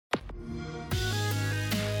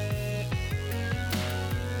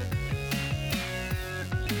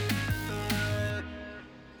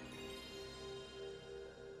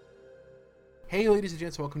Hey, ladies and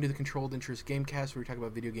gents, welcome to the Controlled Interest Gamecast, where we talk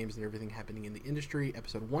about video games and everything happening in the industry,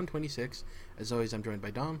 episode 126. As always, I'm joined by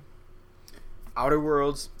Dom. Outer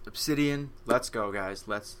Worlds, Obsidian, let's go, guys.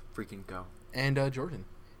 Let's freaking go. And Jordan.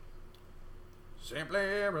 Simply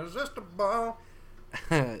irresistible.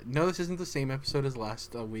 No, this isn't the same episode as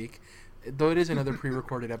last week, though it is another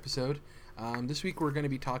pre-recorded episode. This week we're going to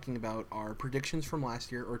be talking about our predictions from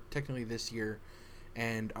last year, or technically this year,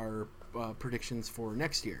 and our predictions for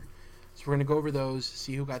next year. So we're going to go over those,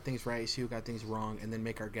 see who got things right, see who got things wrong, and then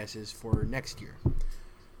make our guesses for next year.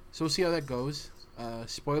 So we'll see how that goes.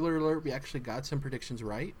 Spoiler alert, we actually got some predictions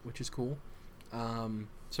right, which is cool. So I'm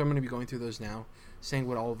going to be going through those now, saying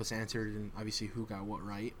what all of us answered and obviously who got what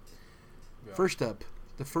right. Yeah. First up,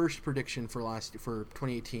 the first prediction for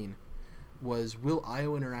 2018 was, will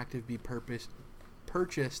IO Interactive be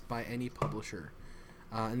purchased by any publisher?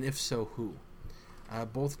 And if so, who?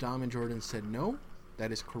 Both Dom and Jordan said no.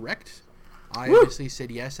 That is correct. I obviously said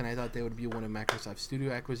yes, and I thought they would be one of Microsoft's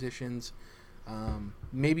studio acquisitions.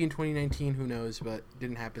 Maybe in 2019, who knows, but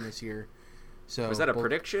didn't happen this year. So was that a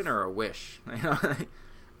prediction or a wish?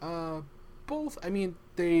 Both. I mean,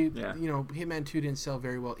 Hitman 2 didn't sell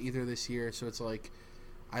very well either this year, so it's like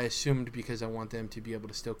I assumed because I want them to be able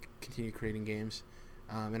to still continue creating games.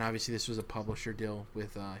 And obviously this was a publisher deal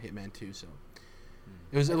with Hitman 2, so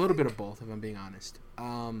it was a little bit of both, if I'm being honest.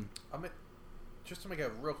 Just to make a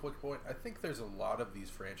real quick point, I think there's a lot of these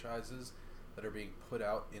franchises that are being put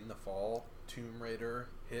out in the fall, Tomb Raider,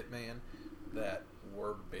 Hitman, that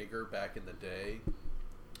were bigger back in the day,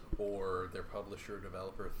 or their publisher or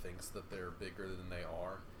developer thinks that they're bigger than they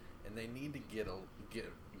are, and they need to get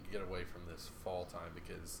away from this fall time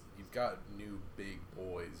because you've got new big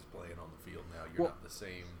boys playing on the field now. You're not the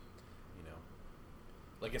same,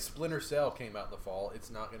 like if Splinter Cell came out in the fall, it's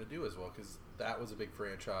not going to do as well because that was a big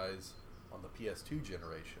franchise on the PS2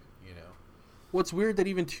 generation, Well, it's weird that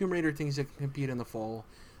even Tomb Raider things that compete in the fall.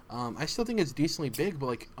 I still think it's decently big, but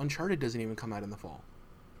like Uncharted doesn't even come out in the fall.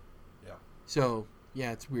 Yeah. So,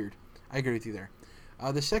 yeah, it's weird. I agree with you there.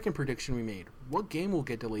 The second prediction we made, what game will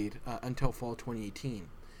get delayed until fall 2018?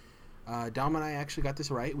 Dom and I actually got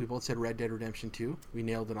this right. We both said Red Dead Redemption 2. We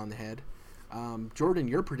nailed it on the head. Jordan,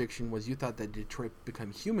 your prediction was you thought that Detroit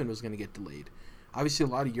Become Human was going to get delayed. Obviously, a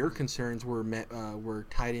lot of your concerns were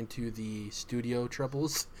tied into the studio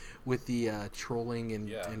troubles with the trolling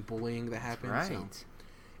and bullying that happened. Right. So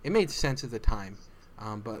it made sense at the time.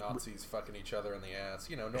 But Nazis fucking each other in the ass,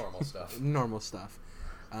 normal stuff. Normal stuff.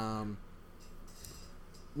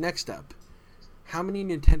 Next up, how many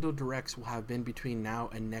Nintendo Directs will have been between now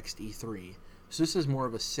and next E3? So this is more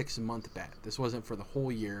of a 6-month bet. This wasn't for the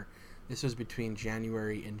whole year. This was between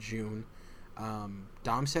January and June.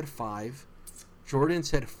 Dom said 5. Jordan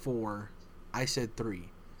said 4. I said 3.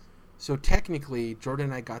 So technically, Jordan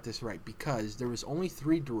and I got this right because there was only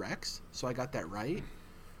 3 directs, so I got that right.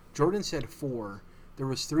 Jordan said 4. There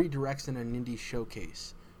was 3 directs and an indie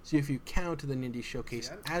showcase. So if you count the indie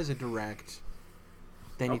showcase as a direct,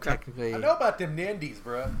 then you technically... I know about them nindies,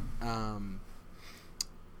 bro. And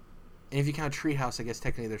if you count Treehouse, I guess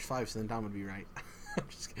technically there's 5, so then Dom would be right.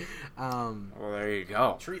 Just kidding. Well, there you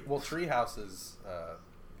go. Treehouse is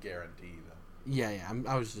guaranteed. Yeah,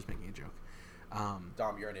 I was just making a joke.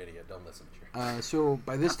 Dom, you're an idiot. Don't listen to you. So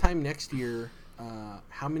by this time next year,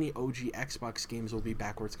 how many OG Xbox games will be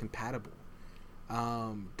backwards compatible?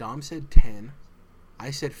 Dom said 10.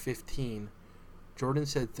 I said 15. Jordan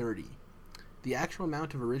said 30. The actual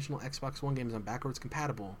amount of original Xbox One games on backwards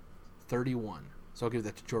compatible, 31. So I'll give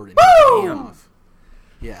that to Jordan. Damn.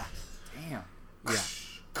 Yeah. Damn.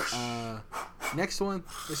 Yeah. Next one.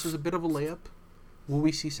 This is a bit of a layup. Will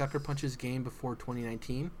we see Sucker Punch's game before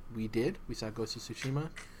 2019? We did. We saw Ghost of Tsushima.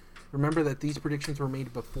 Remember that these predictions were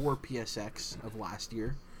made before PSX of last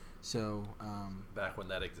year. So, back when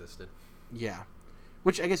that existed. Yeah.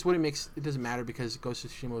 Which I guess it doesn't matter because Ghost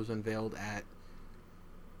of Tsushima was unveiled at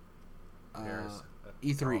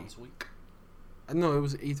E3. Week. No, it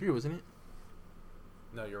was E3, wasn't it?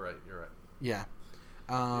 No, you're right. Yeah.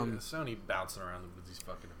 Sony bouncing around with these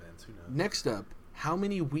fucking events. Who knows? Next up, how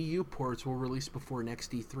many Wii U ports will release before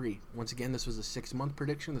next E3? Once again, this was a 6-month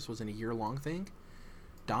prediction. This wasn't a year-long thing.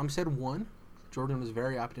 Dom said 1. Jordan was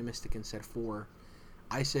very optimistic and said 4.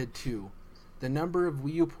 I said 2. The number of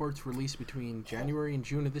Wii U ports released between January and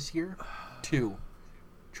June of this year? 2.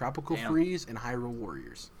 Tropical Freeze and Hyrule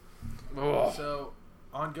Warriors. Oh. So,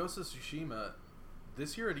 on Ghost of Tsushima,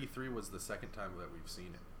 this year at E3 was the second time that we've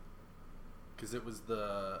seen it. Because it was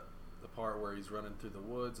the part where he's running through the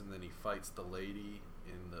woods and then he fights the lady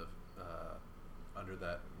in the under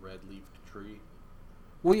that red-leafed tree.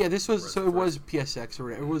 Well, yeah, this was Whereas so the it was first- PSX or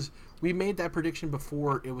whatever. It was we made that prediction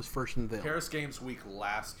before it was first unveiled. Paris Games Week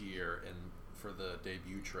last year and for the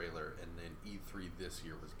debut trailer, and then E3 this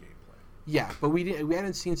year was gameplay. Yeah, but we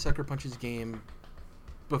hadn't seen Sucker Punch's game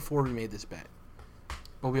before we made this bet.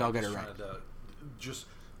 But we all got it Just right. trying to just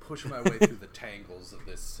push my way through the tangles of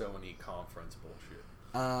this Sony conference bullshit.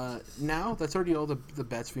 Now that's already all the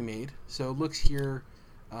bets we made. So it looks here.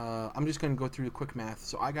 I'm just going to go through the quick math.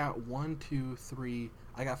 So I got 1, 2, 3.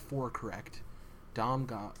 I got 4 correct. Dom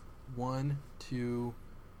got 1, 2,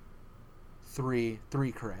 3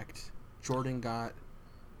 correct. Jordan got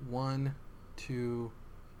 1, 2,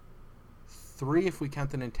 3 if we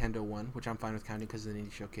count the Nintendo one, which I'm fine with counting because of the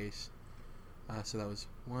Indie Showcase. So that was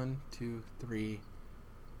 1, 2, 3,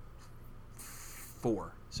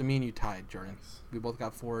 4. So me and you tied, Jordan. Nice. We both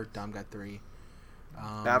got 4. Dom got 3.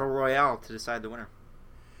 Battle Royale to decide the winner.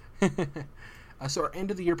 So our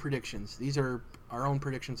end of the year predictions. These are our own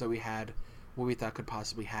predictions that we had, what we thought could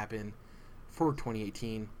possibly happen for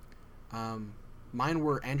 2018. Mine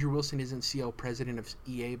were Andrew Wilson isn't CL president of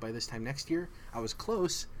EA by this time next year. I was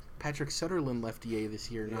close. Patrick Sutherland left EA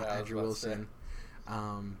this year, not Yeah, I was Andrew about to say.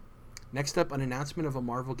 Wilson. Next up, an announcement of a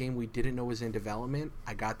Marvel game we didn't know was in development.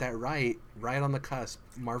 I got that right on the cusp.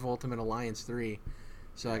 Marvel Ultimate Alliance 3.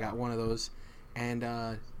 So I got one of those. And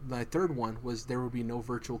my third one was there will be no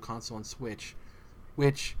virtual console on Switch,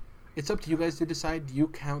 which it's up to you guys to decide. Do you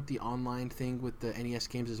count the online thing with the NES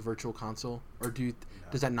games as virtual console, or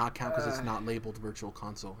does that not count because it's not labeled virtual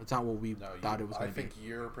console? It's not what we No, thought it was I going to be. think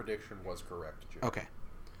your prediction was correct, Joe. Okay,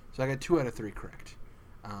 so I got 2 out of 3 correct.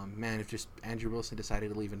 Man, if just Andrew Wilson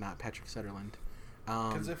decided to leave and not Patrick Sutherland.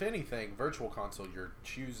 Because if anything, virtual console, you're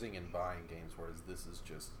choosing and buying games, whereas this is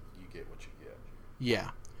just you get what you get.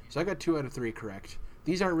 Yeah. So I got 2 out of 3 correct.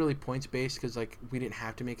 These aren't really points based because like we didn't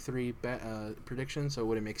have to make 3 predictions, so it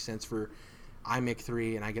wouldn't make sense for I make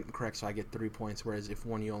 3 and I get them correct, so I get 3 points. Whereas if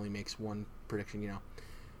one you only makes 1 prediction, you know.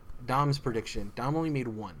 Dom's prediction. Dom only made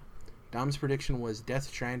 1. Dom's prediction was Death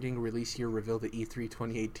Stranding release year revealed at E3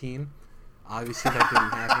 2018. Obviously that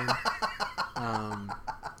didn't happen.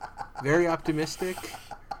 Very optimistic.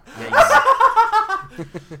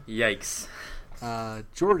 Yikes.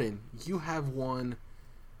 Jordan, you have one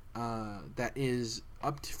that is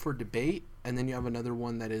for debate, and then you have another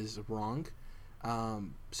one that is wrong.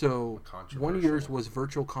 So one of yours Controversial. was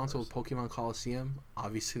Virtual Console with Pokemon Coliseum.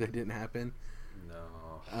 Obviously, that didn't happen.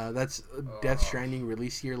 No. That's Death Stranding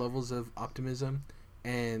release year levels of optimism.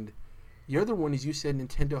 And the other one is you said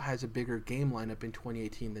Nintendo has a bigger game lineup in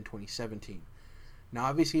 2018 than 2017. Now,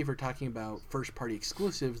 obviously, if we're talking about first-party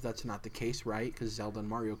exclusives, that's not the case, right? Because Zelda and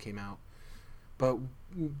Mario came out. But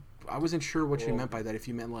I wasn't sure what you Well- meant by that. If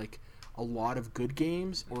you meant like a lot of good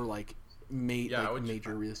games or like Yeah, I would-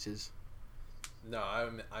 major releases. No,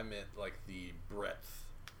 I meant like the breadth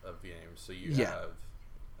of games. So you Yeah. have,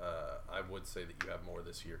 I would say that you have more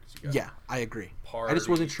this year because you got Yeah, I agree. party, I just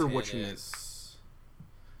wasn't sure what you meant. tennis.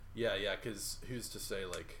 Yeah, because who's to say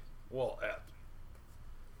like, well,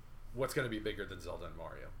 what's going to be bigger than Zelda and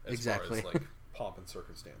Mario as Exactly. far as like pomp and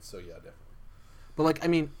circumstance? So yeah, definitely. But like, I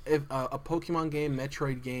mean, if a Pokemon game,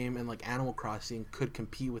 Metroid game, and like Animal Crossing could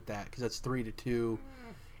compete with that because that's 3-2,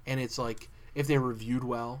 and it's like if they reviewed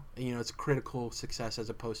well, you know, it's critical success as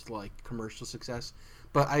opposed to like commercial success.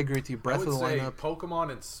 But I agree with you. I Breath would of the say lineup.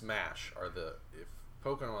 Pokemon and Smash are if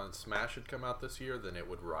Pokemon and Smash had come out this year, then it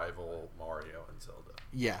would rival Mario and Zelda.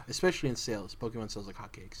 Yeah, especially in sales. Pokemon sells like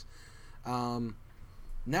hotcakes.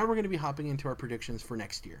 Now we're going to be hopping into our predictions for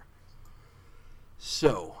next year.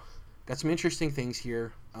 So, got some interesting things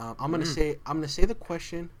here. I'm going to say the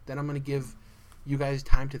question, then I'm going to give you guys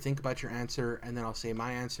time to think about your answer, and then I'll say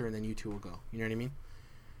my answer, and then you two will go. You know what I mean?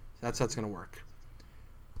 That's how it's going to work.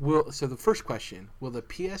 So the first question, will the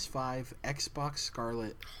PS5, Xbox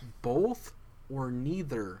Scarlet, both or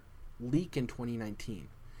neither leak in 2019?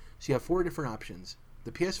 So you have 4 different options.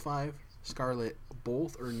 The PS5, Scarlet,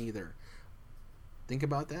 both or neither. Think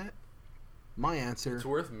about that. My answer. It's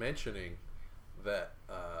worth mentioning that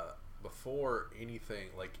before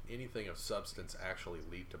anything of substance actually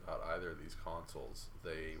leaked about either of these consoles,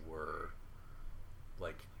 they were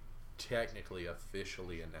like technically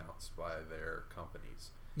officially announced by their companies.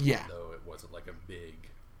 Yeah. Though it wasn't like a big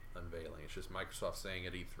unveiling. It's just Microsoft saying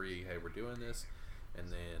at E3, "Hey, we're doing this," and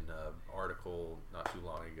then article not too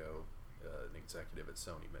long ago, an executive at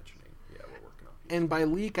Sony mentioning, "Yeah, we're working on." And by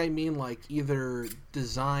leak, I mean like either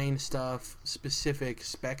design stuff, specific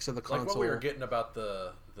specs of the console. Like what we were getting about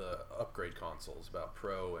the upgrade consoles, about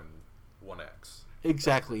Pro and One X.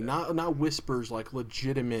 Exactly. Not whispers, like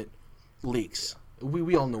legitimate leaks. Yeah.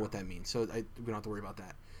 We all know what that means, so we don't have to worry about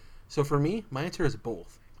that. So for me, my answer is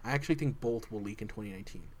both. I actually think both will leak in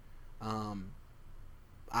 2019.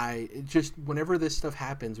 Whenever this stuff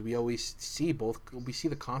happens, we always see both. We see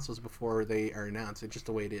the consoles before they are announced. It's just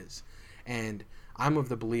the way it is, and I'm of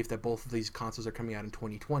the belief that both of these consoles are coming out in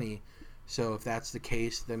 2020. So if that's the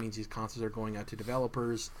case, that means these consoles are going out to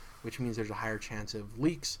developers, which means there's a higher chance of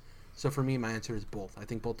leaks. So for me, my answer is both. I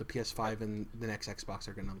think both the PS5 and the next Xbox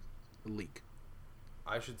are going to leak.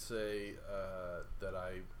 I should say that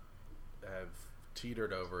I have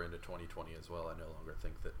teetered over into 2020 as well. I no longer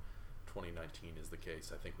think that 2019 is the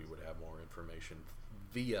case. I think we would have more information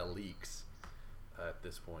via leaks at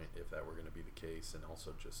this point if that were going to be the case, and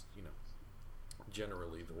also just,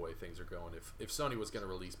 generally the way things are going. If Sony was going to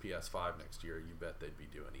release PS5 next year, you bet they'd be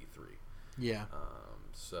doing E3. Yeah.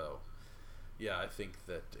 I think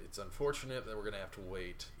that it's unfortunate that we're going to have to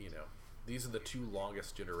wait. These are the two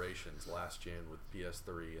longest generations. Last gen with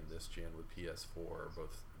PS3 and this gen with PS4 are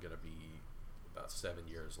both going to be about 7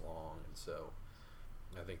 years long, and so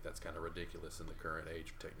I think that's kind of ridiculous in the current age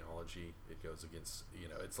of technology. It goes against,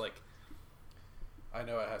 it's like, I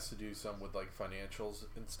know it has to do some with like financials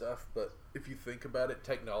and stuff, but if you think about it,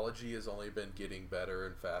 technology has only been getting better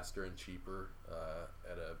and faster and cheaper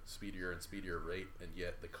at a speedier and speedier rate, and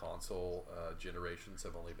yet the console generations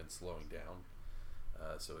have only been slowing down.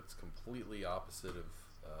 So it's completely opposite of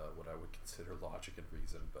what I would consider logic and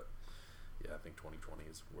reason. But yeah, I think 2020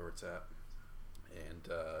 is where it's at, and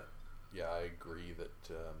I agree that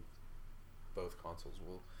both consoles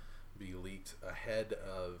will be leaked ahead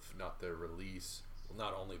of not their release. Well,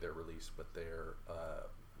 not only their release, but their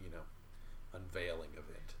unveiling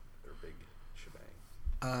event, their big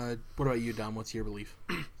shebang. What about you, Dom? What's your belief?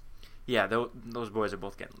 Yeah, those boys are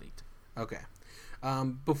both getting leaked. Okay.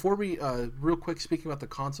 Before we, real quick, speaking about the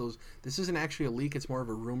consoles, this isn't actually a leak. It's more of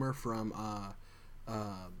a rumor from,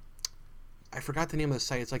 I forgot the name of the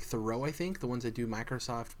site. It's like Thoreau, I think, the ones that do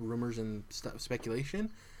Microsoft rumors and speculation.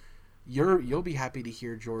 You'll be happy to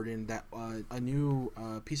hear, Jordan, that a new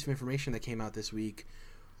piece of information that came out this week,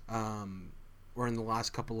 or in the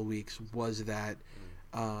last couple of weeks, was that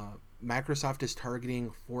Microsoft is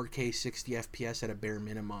targeting 4K 60 FPS at a bare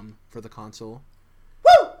minimum for the console.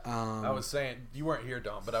 Woo! I was saying, you weren't here,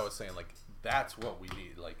 Dom, but I was saying, like, that's what we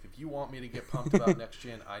need. Like, if you want me to get pumped about next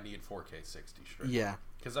gen, I need 4K 60 straight. Yeah.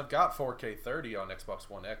 Because I've got 4K 30 on Xbox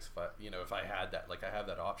One X. If I had that, like, I have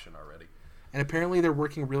that option already. And apparently they're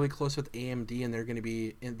working really close with AMD, and they're going to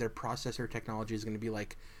be in their processor technology is going to be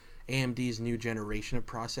like AMD's new generation of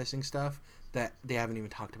processing stuff that they haven't even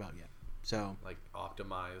talked about yet. So like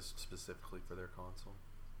optimized specifically for their console,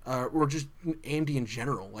 or just AMD in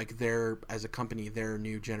general, like their as a company, their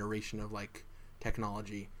new generation of like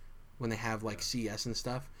technology when they have like CS and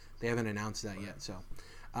stuff. They haven't announced that yet. So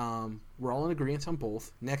we're all in agreement on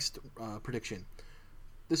both. Next prediction.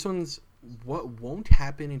 This one's what won't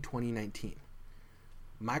happen in 2019.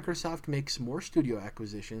 Microsoft makes more studio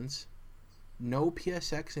acquisitions. No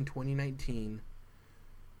PSX in 2019.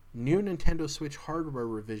 New Nintendo Switch hardware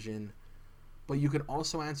revision. But you can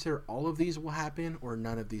also answer all of these will happen or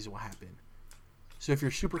none of these will happen. So if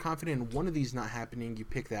you're super confident in one of these not happening, you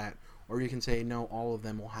pick that. Or you can say, no, all of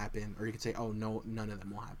them will happen. Or you can say, oh, no, none of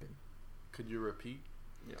them will happen. Could you repeat?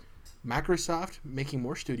 Yeah. Microsoft making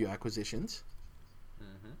more studio acquisitions.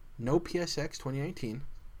 Mm-hmm. No PSX 2019.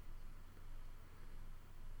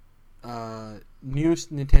 New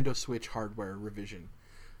Nintendo Switch hardware revision.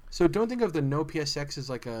 So don't think of the no PSX as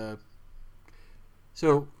like a...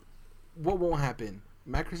 So what won't happen?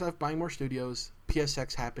 Microsoft buying more studios,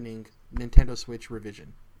 PSX happening, Nintendo Switch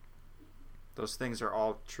revision. Those things are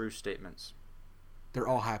all true statements. They're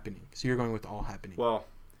all happening. So you're going with all happening. Well,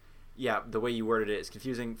 yeah, the way you worded it is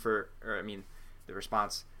confusing the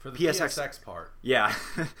response. For the PSX part. Yeah,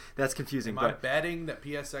 that's confusing. Am I betting that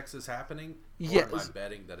PSX is happening? Or yes. am I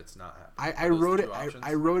betting that it's not happening? I wrote it.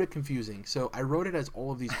 I wrote it confusing. So I wrote it as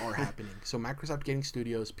all of these are happening. So Microsoft getting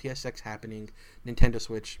studios, PSX happening, Nintendo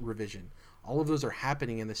Switch revision. All of those are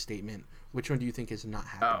happening in this statement. Which one do you think is not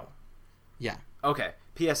happening? Oh. Yeah. Okay.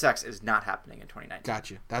 PSX is not happening in 2019.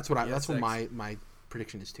 Gotcha. That's what my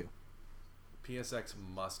prediction is too. PSX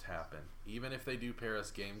must happen. Even if they do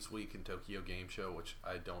Paris Games Week and Tokyo Game Show, which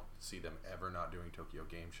I don't see them ever not doing Tokyo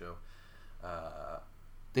Game Show.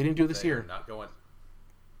 They didn't do this year. Not going.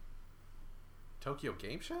 Tokyo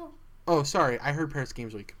Game Show? Oh, sorry. I heard Paris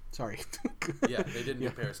Games Week. Sorry. Yeah, they didn't do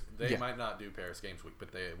Paris. They Yeah. might not do Paris Games Week,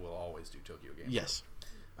 but they will always do Tokyo Game Show. Yes.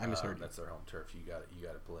 I misheard you. That's their home turf. You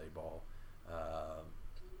got to play ball.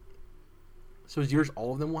 So is yours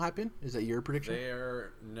all of them will happen? Is that your prediction?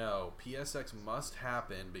 No. PSX must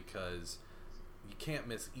happen because you can't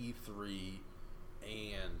miss E3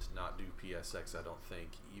 and not do PSX. I don't think,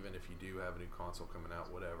 even if you do have a new console coming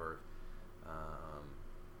out, whatever.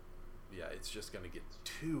 Yeah, it's just going to get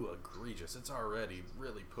too egregious. It's already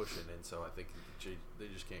really pushing, and so I think they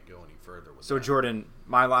just can't go any further with So that. Jordan,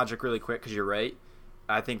 my logic really quick, because you're right.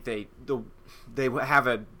 I think they have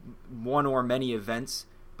a one or many events,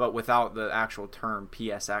 but without the actual term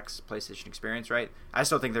PSX, PlayStation Experience, right? I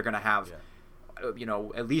still think they're going to have,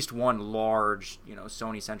 at least one large,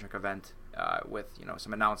 Sony-centric event with,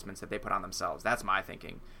 some announcements that they put on themselves. That's my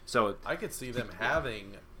thinking. So I could see them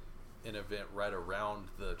having an event right around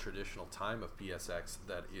the traditional time of PSX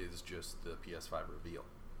that is just the PS5 reveal.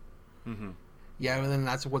 Mm-hmm. Yeah, but then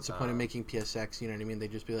that's what's the point of making PSX? You know what I mean? They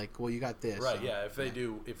just be like, well, you got this. Right? Yeah. If they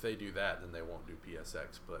do that, then they won't do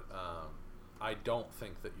PSX. But I don't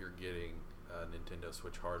think that you're getting a Nintendo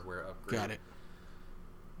Switch hardware upgrade. Got it.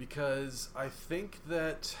 Because I think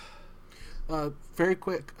that very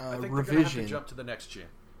quick I think revision. they're gonna have to jump to the next gen.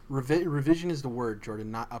 Revision is the word, Jordan,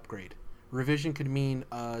 not upgrade. Revision could mean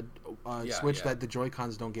Switch that the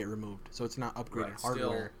Joy-Cons don't get removed, so it's not upgraded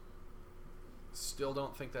hardware. Still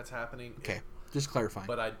don't think that's happening. Okay, just clarifying.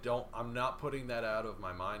 But I'm not putting that out of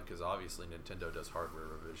my mind because obviously Nintendo does hardware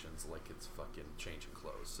revisions like it's fucking changing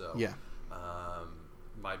clothes. So yeah.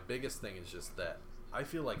 My biggest thing is just that I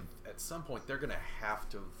feel like at some point they're gonna have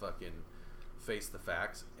to fucking face the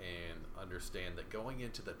facts and understand that going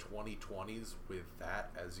into the 2020s with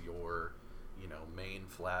that as your main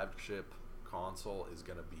flagship console is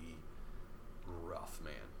going to be rough,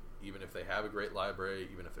 man. Even if they have a great library,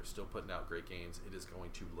 even if they're still putting out great games, it is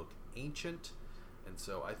going to look ancient. And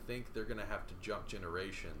so I think they're going to have to jump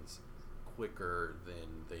generations quicker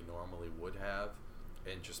than they normally would have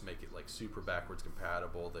and just make it like super backwards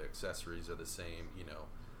compatible. The accessories are the same,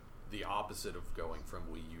 the opposite of going from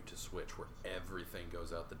Wii U to Switch where everything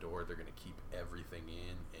goes out the door. They're going to keep everything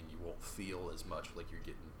in and you won't feel as much like you're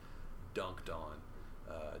getting dunked on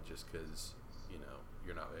just because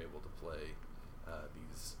you're not able to play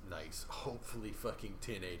these nice, hopefully fucking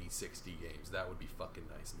 1080 60 games. That would be fucking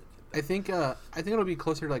nice. Nintendo. I think it'll be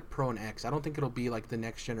closer to like Pro and X. I don't think it'll be like the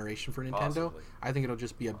next generation for Nintendo. Possibly. I think it'll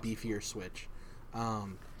just be a beefier Switch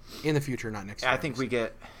in the future, not next year.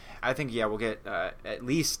 We'll get at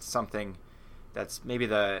least something that's maybe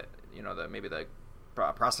the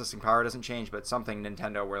processing power doesn't change, but something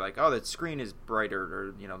Nintendo where like, the screen is brighter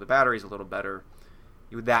or the battery's a little better.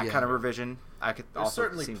 With that kind of revision, There's also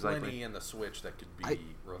certainly seems plenty likely in the Switch that could be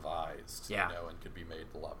revised, and could be made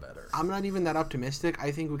a lot better. I'm not even that optimistic.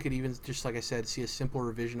 I think we could even, just like I said, see a simple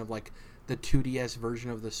revision of like the 2DS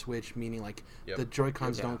version of the Switch, meaning like the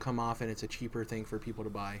Joy-Cons don't come off and it's a cheaper thing for people to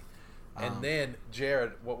buy. And then,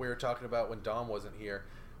 Jared, what we were talking about when Dom wasn't here,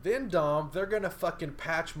 then Dom, they're going to fucking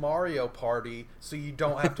patch Mario Party so you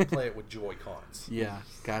don't have to play it with Joy-Cons. Yeah.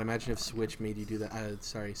 God, imagine if Switch made you do that.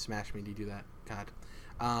 Smash made you do that. God.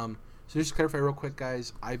 So just to clarify real quick,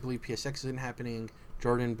 guys, I believe PSX isn't happening.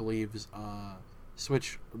 Jordan believes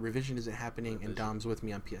Switch revision isn't happening, and Dom's with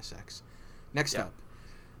me on PSX. Next up,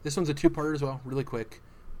 this one's a two-parter as well, really quick.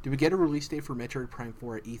 Do we get a release date for Metroid Prime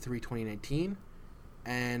 4 at E3 2019?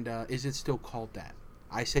 And is it still called that?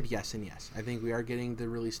 I said yes and yes. I think we are getting the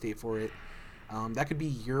release date for it. That could be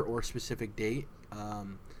year or specific date.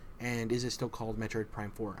 And is it still called Metroid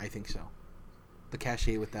Prime 4? I think so. The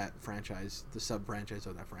cachet with that franchise, the sub-franchise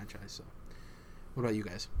of that franchise. So, what about you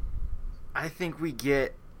guys? I think we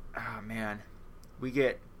get,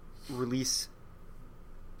 release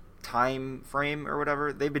time frame or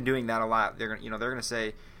whatever. They've been doing that a lot. They're gonna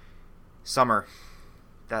say summer.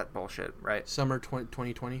 That bullshit, right? Summer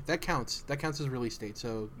 2020. That counts. That counts as release date.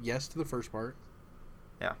 So yes to the first part.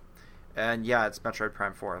 Yeah, and it's Metroid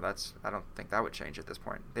Prime 4. I don't think that would change at this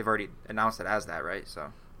point. They've already announced it as that, right?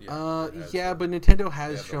 So. But Nintendo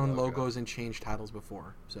has shown logos and changed titles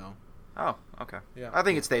before, so. Oh, okay. Yeah. I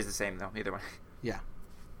think it stays the same though. Either way. Yeah.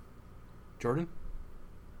 Jordan.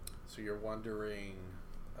 So you're wondering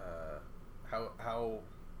how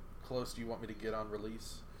close do you want me to get on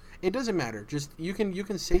release? It doesn't matter. Just you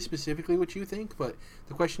can say specifically what you think, but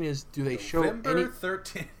the question is, do they show November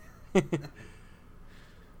 13th.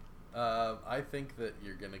 I think that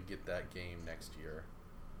you're gonna get that game next year,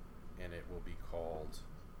 and it will be called.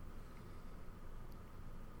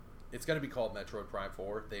 It's going to be called Metroid Prime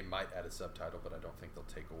 4. They might add a subtitle, but I don't think they'll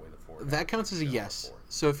take away the 4. That counts as a yes.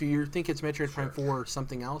 So if you think it's Metroid Prime 4 or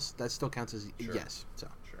something else, that still counts as a yes. So.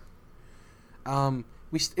 Sure.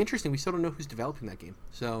 Interesting. We still don't know who's developing that game,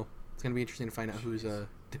 so it's going to be interesting to find out who's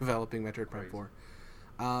developing Metroid Prime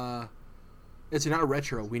 4. It's not a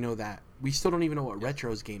retro. We know that. We still don't even know what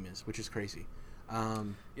Retro's game is, which is crazy.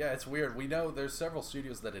 Yeah, it's weird. We know there's several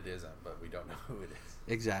studios that it isn't, but we don't know who it is.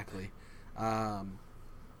 Exactly.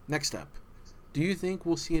 Next up, do you think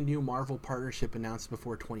we'll see a new Marvel partnership announced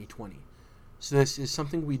before 2020? So this is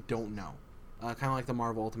something we don't know. Kind of like the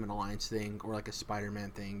Marvel Ultimate Alliance thing or like a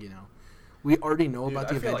Spider-Man thing, We already know about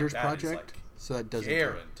the Avengers project, so that doesn't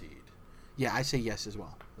guaranteed. Count. Yeah, I say yes as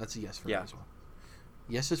well. That's a yes for me as well.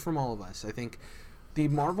 Yeses from all of us. I think the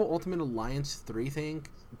Marvel Ultimate Alliance 3 thing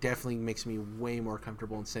definitely makes me way more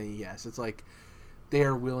comfortable in saying yes. It's like they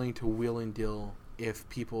are willing to wheel and deal if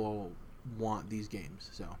people want these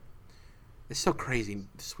games. So it's so crazy.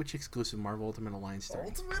 Switch exclusive Marvel Ultimate Alliance 3.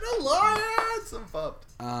 Ultimate Alliance! I'm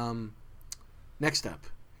pumped. Next up,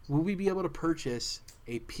 will we be able to purchase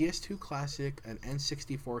a PS2 Classic, an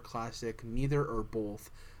N64 Classic, neither or both,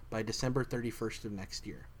 by December 31st of next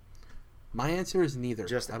year? My answer is neither.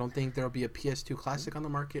 I don't think there will be a PS2 Classic on the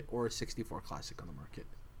market or a 64 Classic on the market.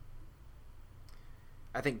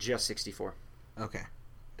 I think just 64. Okay.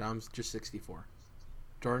 Dom's just 64.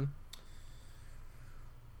 Jordan?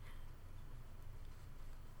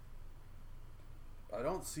 I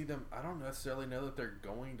don't see them. I don't necessarily know that they're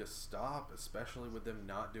going to stop, especially with them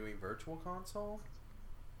not doing Virtual Console.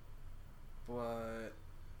 But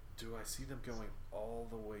do I see them going all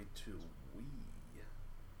the way to Wii?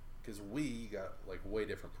 Because Wii got like way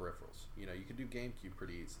different peripherals. You can do GameCube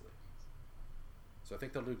pretty easily. So I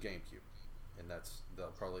think they'll do GameCube, and they'll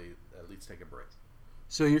probably at least take a break.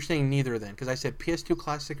 So you're saying neither then? Because I said PS2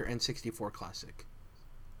 Classic or N64 Classic.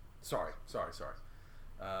 Sorry.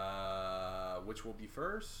 Which will be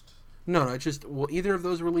first? No, it's just, will either of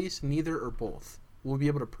those release, neither or both? We'll be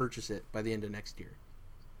able to purchase it by the end of next year.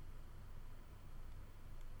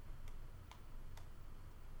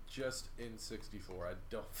 Just in 64. I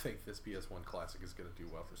don't think this PS1 Classic is going to do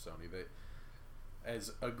well for Sony.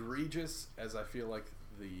 As egregious as I feel like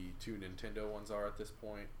the two Nintendo ones are at this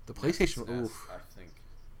point, the PlayStation, I think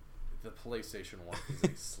the PlayStation 1 is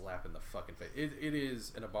a slap in the fucking face. It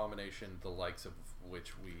is an abomination, the likes of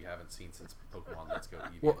which we haven't seen since Pokemon Let's Go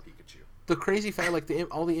Eevee and Pikachu. The crazy fact, like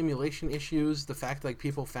all the emulation issues, the fact like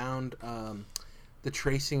people found the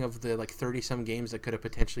tracing of the 30-some games that could have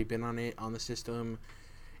potentially been on the system.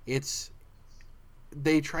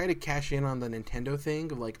 They try to cash in on the Nintendo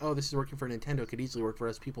thing of like, oh, this is working for Nintendo, it could easily work for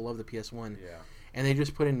us. People love the PS1. Yeah. And they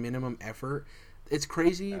just put in minimum effort. It's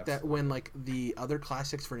crazy that when the other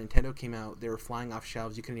classics for Nintendo came out, they were flying off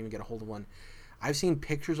shelves. You couldn't even get a hold of one. I've seen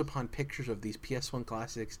pictures upon pictures of these PS1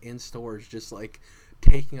 classics in stores just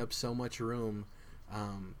taking up so much room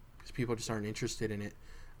because people just aren't interested in it.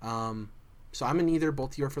 So I'm in either.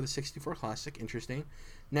 Both you are for the 64 Classic. Interesting.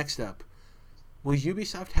 Next up, will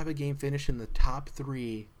Ubisoft have a game finish in the top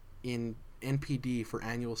 3 in NPD for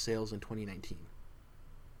annual sales in 2019?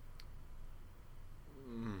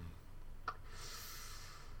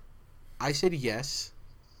 I said yes.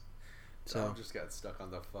 So I just got stuck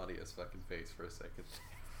on the funniest fucking face for a second.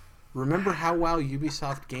 Remember how well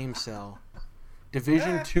Ubisoft games sell?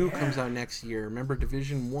 Division 2 comes out next year. Remember,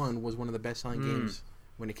 Division 1 was one of the best-selling games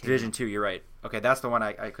when it came Division out. Division 2, you're right. Okay, that's the one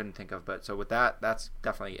I couldn't think of. But so with that, that's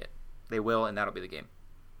definitely it. They will, and that'll be the game.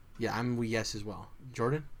 Yeah, I'm yes as well.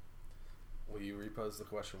 Jordan? Will you repose the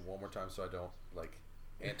question one more time so I don't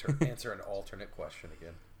answer an alternate question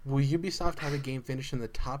again? Will Ubisoft have a game finish in the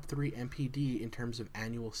top 3 NPD in terms of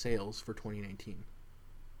annual sales for 2019?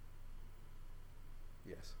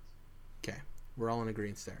 Yes. Okay, we're all in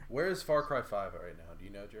agreement there. Where is Far Cry 5 right now? Do you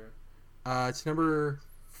know, Jared? It's number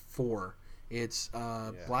 4. It's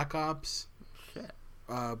Black Ops. Shit.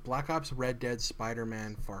 Black Ops, Red Dead,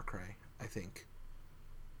 Spider-Man, Far Cry, I think.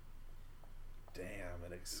 Damn,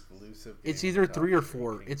 an exclusive game. It's either 3 or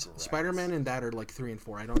 4. It's Spider-Man and that are 3 and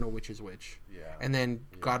 4. I don't know which is which. Yeah. And then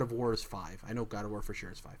God of War is 5. I know God of War for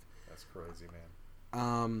sure is 5. That's crazy,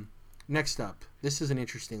 man. Next up, this is an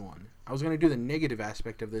interesting one. I was going to do the negative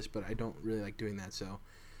aspect of this, but I don't really like doing that. So,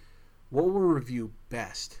 what will review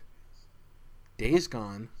best? Days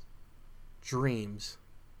Gone, Dreams,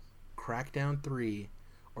 Crackdown 3,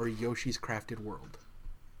 or Yoshi's Crafted World?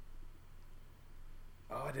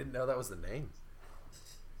 Oh, I didn't know that was the name.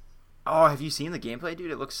 Oh, have you seen the gameplay, dude?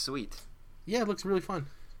 It looks sweet. Yeah, it looks really fun.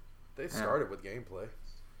 They started with gameplay.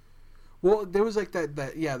 Well, there was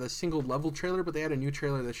the single level trailer, but they had a new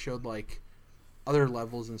trailer that showed other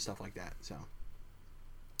levels and stuff like that. So,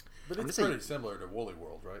 but it's pretty similar to Woolly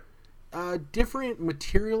World, right? Different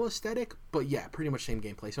material aesthetic, but yeah, pretty much same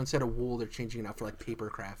gameplay. So instead of wool, they're changing it out for paper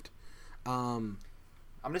craft. I'm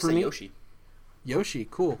gonna say Yoshi. Yoshi,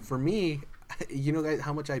 cool. For me, you know guys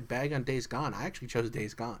how much I bag on Days Gone. I actually chose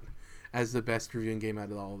Days Gone as the best reviewing game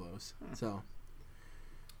out of all of those. So.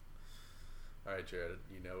 All right, Jared,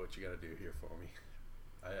 you know what you got to do here for me.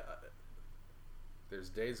 There's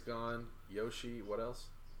Days Gone, Yoshi, what else?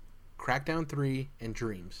 Crackdown 3, and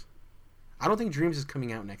Dreams. I don't think Dreams is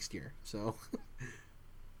coming out next year, so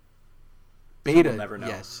beta. We'll never know.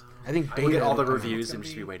 Yes, I think beta. We'll get all the will come out. reviews and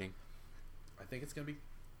just be waiting. I think it's gonna be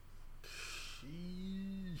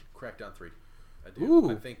Crackdown 3. I do.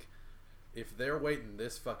 Ooh. I think if they're waiting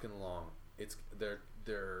this fucking long,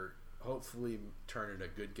 they're hopefully turning a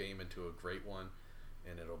good game into a great one,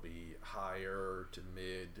 and it'll be higher to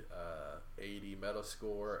mid 80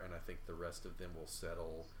 Metascore, and I think the rest of them will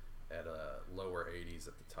settle at lower 80s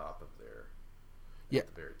at the top of their. Yeah. At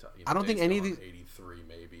the very top. I don't think any of these. 83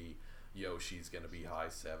 maybe. Yoshi's gonna be high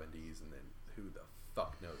 70s, and then who the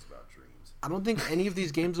fuck knows about Dreams? I don't think any of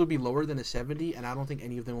these games will be lower than a 70, and I don't think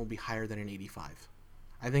any of them will be higher than an 85.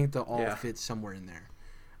 I think they'll all fit somewhere in there.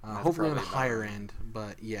 Hopefully on the higher end,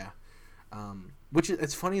 but yeah. Which is,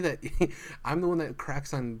 it's funny that I'm the one that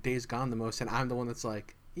cracks on Days Gone the most, and I'm the one that's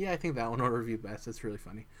like, yeah, I think that one will review best. That's really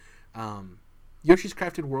funny. Yoshi's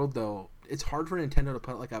Crafted World, though, it's hard for Nintendo to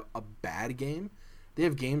put like a bad game. They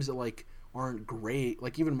have games that like aren't great.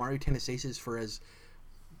 Like even Mario Tennis Aces, for as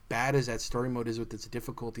bad as that story mode is with its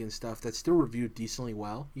difficulty and stuff, that's still reviewed decently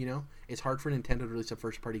well. You know, it's hard for Nintendo to release a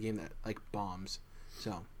first party game that like bombs.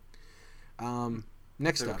 So,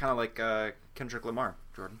 next up, kind of like Kendrick Lamar,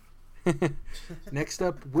 Jordan. Next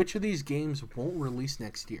up, which of these games won't release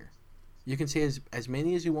next year? You can say as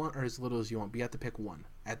many as you want or as little as you want, but you have to pick one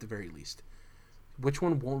at the very least. Which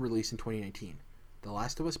one won't release in 2019? The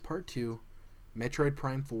Last of Us Part 2, Metroid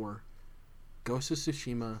Prime 4, Ghost of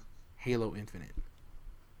Tsushima, Halo Infinite.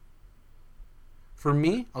 For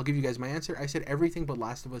me, I'll give you guys my answer. I said everything but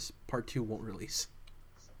Last of Us Part 2 won't release.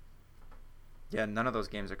 Yeah, none of those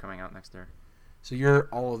games are coming out next year. So you're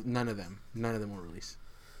none of them. None of them will release.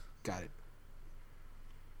 Got it.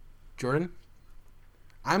 Jordan?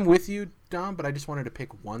 I'm with you, Dom, but I just wanted to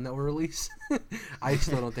pick one that will release. I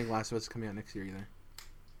still don't think Last of Us is coming out next year either.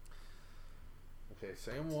 Okay,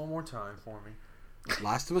 say them one more time for me.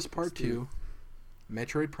 Last of Us Part 2,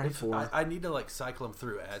 Metroid Prime 4. I need to like cycle them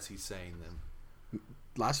through as he's saying them.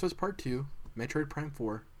 Last of Us Part 2, Metroid Prime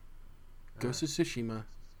 4, Ghost of Tsushima,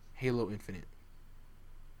 Halo Infinite.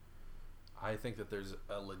 I think that there's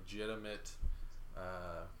a legitimate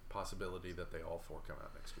possibility that they all four come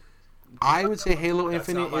out next year. I would say Halo That's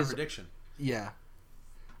Infinite not my is prediction. Yeah.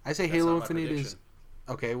 I say That's Halo not my Infinite prediction. is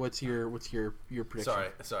okay, what's your prediction?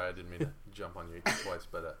 Sorry, I didn't mean to jump on you twice,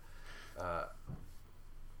 but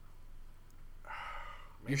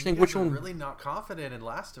You're saying which one? Really not confident in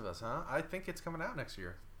Last of Us, huh? I think it's coming out next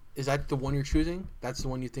year. Is that the one you're choosing? That's the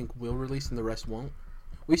one you think will release and the rest won't?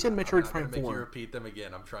 We said Metroid Prime 4. Make you repeat them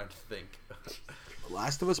again. I'm trying to think.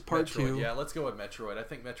 Last of Us Part Metroid, 2. Yeah, let's go with Metroid. I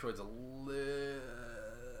think Metroid's a little...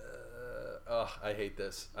 I hate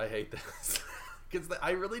this. Because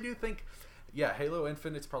I really do think... Yeah, Halo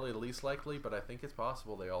Infinite's probably the least likely, but I think it's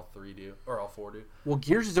possible they all three do. Or all four do. Well,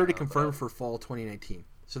 Gears is already confirmed for fall 2019.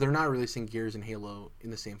 So they're not releasing Gears and Halo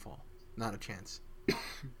in the same fall. Not a chance.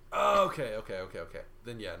 Okay.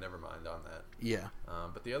 Then yeah, never mind on that. Yeah.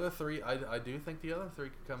 But the other three, I do think the other three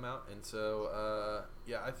could come out, and so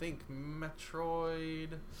yeah, I think Metroid.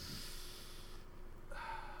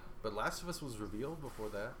 But Last of Us was revealed before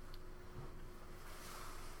that.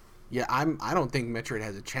 Yeah, I don't think Metroid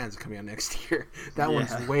has a chance of coming out next year. That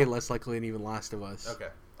one's way less likely than even Last of Us. Okay,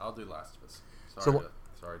 I'll do Last of Us.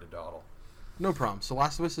 Sorry to dawdle. No problem. So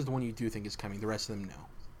Last of Us is the one you do think is coming. The rest of them, no.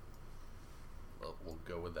 Well, we'll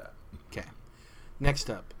go with that. Okay. Next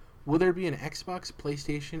up, will there be an Xbox,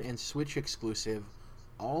 PlayStation, and Switch exclusive,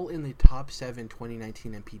 all in the top 7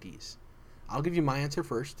 2019 MPDs? I'll give you my answer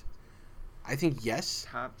first. I think yes.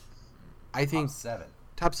 Top 7.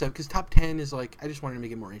 Top 7, because top 10 is like, I just wanted to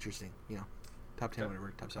make it more interesting, you know. Top 10,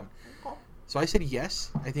 whatever, top 7. So I said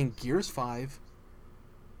yes. I think Gears 5.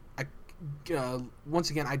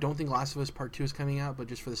 Once again, I don't think Last of Us Part 2 is coming out, but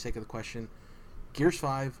just for the sake of the question, Gears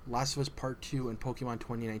 5, Last of Us Part 2, and Pokemon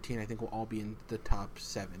 2019 I think will all be in the top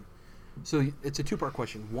 7. So it's a two-part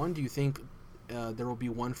question. One, do you think there will be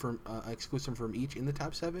one from exclusive from each in the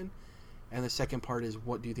top 7? And the second part is,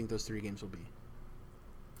 what do you think those 3 games will be?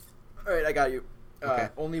 All right, I got you. Okay.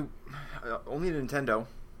 Only Nintendo,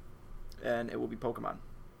 and it will be Pokemon.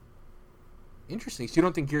 Interesting. So you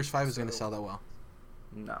don't think Gears 5 is going to sell that well?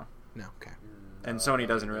 No. No, okay. And Sony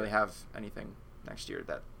doesn't really have anything next year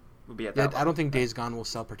that would be at that Yeah, level. I don't think Days Gone will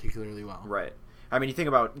sell particularly well. Right. I mean, you think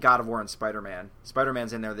about God of War and Spider-Man.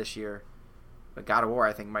 Spider-Man's in there this year, but God of War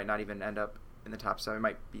I think might not even end up in the top 7. It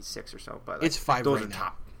might be 6 or so. But like, it's 5 those right are now.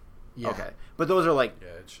 top. Yeah. Okay, but those are like,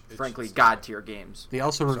 It frankly, should god tier games. They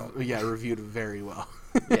also reviewed very well.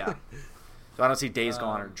 Yeah. So I don't see Days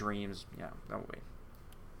Gone or Dreams. Yeah, no way.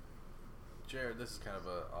 Jared, this is kind of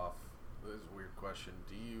a This is a weird question.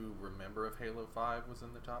 Do you remember if Halo 5 was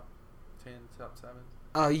in the top 10, top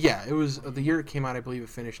 7? Yeah, it was the year it came out. I believe it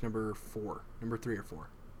finished number 3 or 4.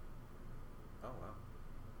 Oh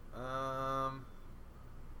wow.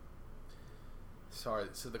 Sorry.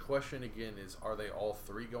 So the question again is: are they all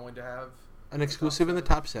 3 going to have An exclusive in the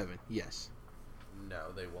top 7? Yes.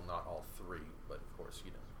 No, they will not all 3. But of course,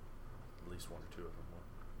 at least 1 or 2 of them will.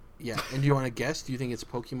 Yeah, and do you want to guess? Do you think it's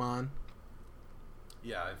Pokemon?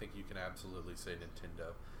 Yeah, I think you can absolutely say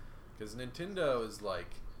Nintendo, because Nintendo is like.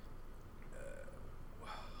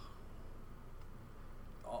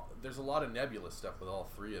 There's a lot of nebulous stuff with all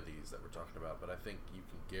 3 of these that we're talking about, but I think you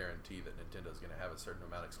can guarantee that Nintendo's going to have a certain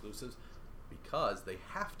amount of exclusives because they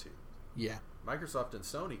have to. Yeah. Microsoft and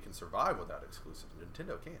Sony can survive without exclusives.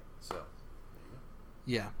 Nintendo can't. So, there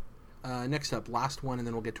you go. Yeah. Next up, last one, and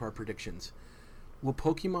then we'll get to our predictions. Will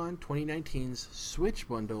Pokemon 2019's Switch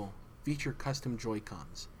bundle feature custom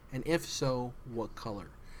Joy-Cons? And if so, what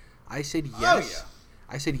color? I said yes. Oh,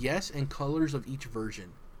 yeah. I said yes, and colors of each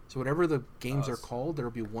version. So whatever the games are called, there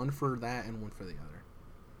will be one for that and one for the other.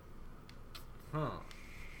 Huh.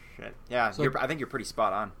 Shit. Yeah, So- I think you're pretty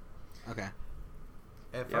spot on. Okay.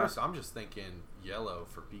 At Yeah. first, I'm just thinking yellow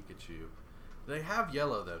for Pikachu. They have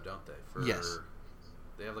yellow, though, don't they? Yes.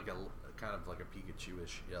 They have like a kind of like a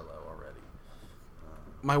Pikachu-ish yellow already.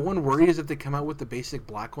 My one worry is if they come out with the basic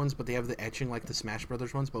black ones, but they have the etching like the Smash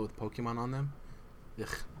Brothers ones, but with Pokemon on them. Ugh.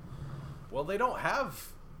 Well, they don't have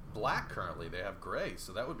black currently. They have gray,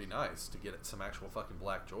 so that would be nice to get some actual fucking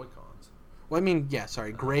black Joy-Cons. Well, I mean, yeah,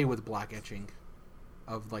 sorry, gray with black etching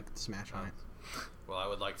of like Smash on it. Well, I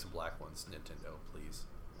would like some black ones, Nintendo, please.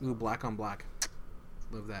 Ooh, black on black.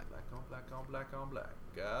 Love that. Black on black on black on black.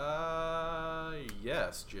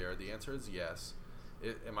 Yes, Jared. The answer is yes.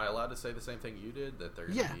 Am I allowed to say the same thing you did? That they're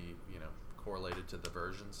going to Yeah. be, correlated to the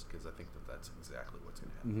versions? Because I think that's exactly what's going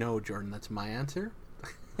to happen. No, Jordan, that's my answer.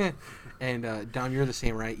 And Dom, you're the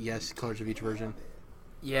same, right? Yes, colors of each version.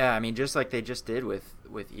 Yeah, I mean, just like they just did with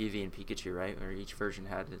Eevee and Pikachu, right? Where each version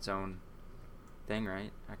had its own thing,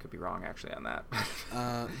 right? I could be wrong actually on that.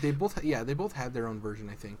 They both had their own version,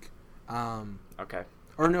 I think. Okay.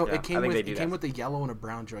 Or no, Yeah, it came I think with they do came that. with a yellow and a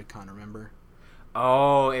brown Joy-Con. Remember?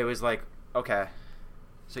 Oh, it was like okay.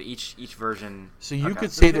 So each version. So you okay. could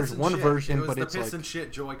The say piss there's and one shit. version, it was but the it's piss like and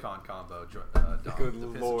shit Joy-Con combo. Dom. Good the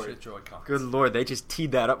piss lord. and shit Joy-Cons. Good lord, they just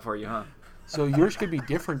teed that up for you, huh? so yours could be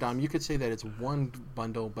different, Dom. You could say that it's one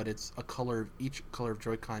bundle, but it's a color. Each color of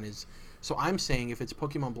Joy-Con is. So I'm saying if it's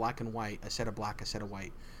Pokemon Black and White, a set of black, a set of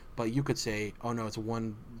white. But you could say, oh no, it's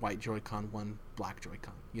one white Joy-Con, one black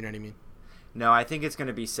Joy-Con. You know what I mean? No, I think it's going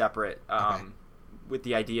to be separate. Okay. With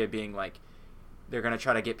the idea being like they're going to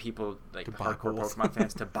try to get people like To buy hardcore both. Pokemon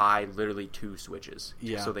fans to buy literally 2 Switches,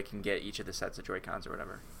 Yeah. so they can get each of the sets of Joy-Cons or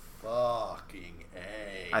whatever. Fucking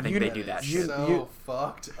A. I think they do that shit. So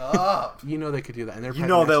fucked up. You know they could do that, and they're You probably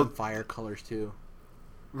know gonna have they'll- some fire colors too.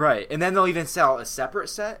 Right, and then they'll even sell a separate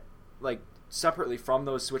set, like separately from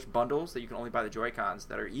those Switch bundles that you can only buy the Joy-Cons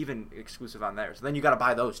that are even exclusive on there. So then you got to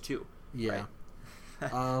buy those too. Yeah.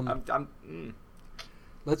 Right? Um,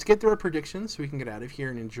 Let's get through our predictions so we can get out of here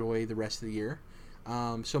and enjoy the rest of the year.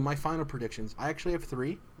 So my final predictions, I actually have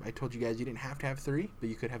 3. I told you guys you didn't have to have 3, but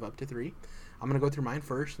you could have up to 3. I'm going to go through mine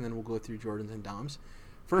first, and then we'll go through Jordan's and Dom's.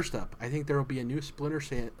 First up, I think there will be a new Splinter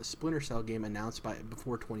Cell game announced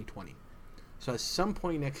before 2020. So at some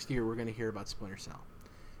point next year, we're going to hear about Splinter Cell.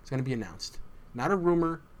 It's going to be announced. Not a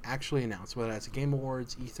rumor, actually announced, whether that's Game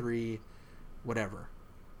Awards, E3, whatever.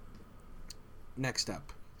 Next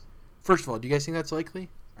up. First of all, do you guys think that's likely?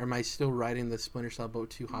 Or am I still riding the Splinter Cell boat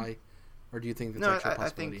too high? Or do you think that's no, actually a I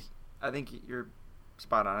possibility? think you're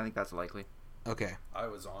spot on. I think that's likely. Okay. I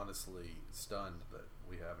was honestly stunned that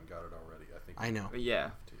we haven't got it already. I think I know. But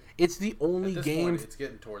yeah, It's the only At this game... point, it's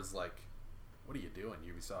getting towards like, what are you doing,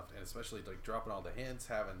 Ubisoft? And especially like dropping all the hints,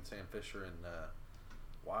 having Sam Fisher in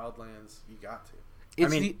Wildlands. You got to. It's I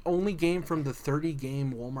mean- the only game from the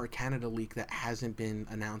 30-game Walmart Canada leak that hasn't been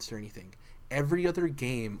announced or anything. Every other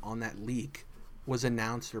game on that leak was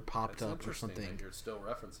announced or popped That's up or interesting something. that you're still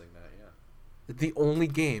referencing that. Yeah, The only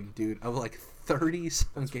game, dude, of like 30-some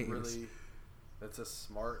that's games. really that's a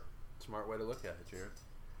smart way to look at it, Jared.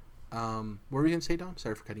 What were you going to say, Dom?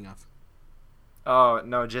 Sorry for cutting off. Oh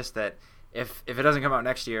no, just that if it doesn't come out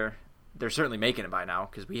next year, they're certainly making it by now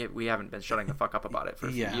because we haven't been shutting the fuck up about it for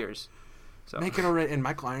a few Yeah. years. So Make it already, and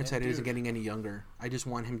Michael Ironside dude. isn't getting any younger. I just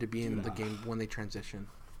want him to be in Dude, the game when they transition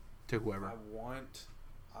to whoever. I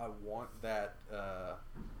want that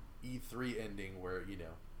E3 ending where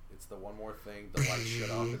it's the one more thing, the lights shut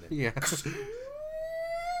off, and then Yeah.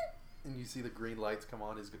 and you see the green lights come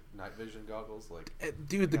on his night vision goggles. Like,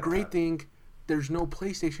 Dude, the gotta great have- thing, there's no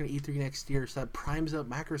PlayStation E3 next year, so that primes up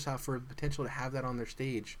Microsoft for the potential to have that on their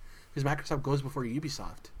stage, because Microsoft goes before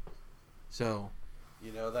Ubisoft. So,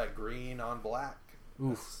 You know that green on black.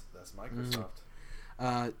 Oof. That's Microsoft.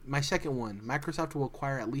 my second one, Microsoft will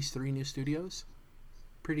acquire at least 3 new studios.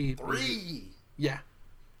 Pretty 3. Yeah.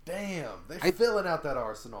 Damn, they're filling out that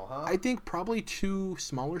arsenal, huh? I think probably 2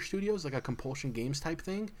 smaller studios, like a Compulsion Games type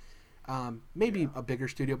thing. Maybe a bigger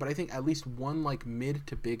studio, but I think at least 1 like mid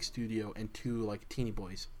to big studio and 2 like teeny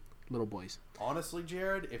boys, little boys. Honestly,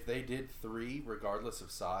 Jared, if they did 3, regardless of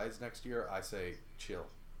size, next year, I say chill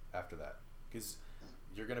after that, because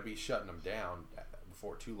you're going to be shutting them down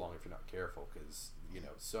before too long if you're not careful. Because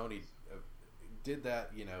Sony did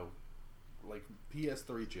that, like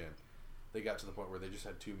PS3 gen. They got to the point where they just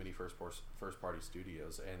had too many first party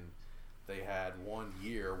studios, and they had 1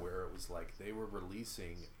 year where it was like they were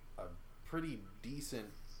releasing a pretty decent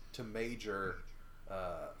to major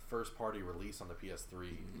first party release on the PS3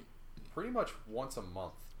 pretty much once a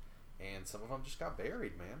month, and some of them just got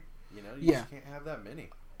buried, man. You just can't have that many.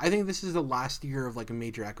 I think this is the last year of like a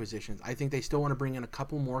major acquisitions. I think they still want to bring in a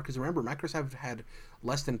couple more, because remember, Microsoft had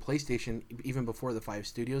less than PlayStation even before the 5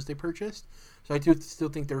 studios they purchased. So I do still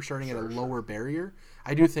think they were starting at a lower barrier.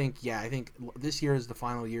 I do think, I think this year is the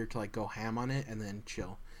final year to like go ham on it and then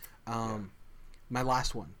chill. My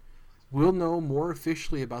last one. We'll know more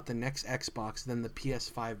officially about the next Xbox than the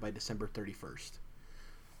PS5 by December 31st.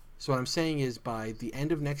 So what I'm saying is by the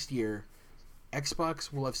end of next year,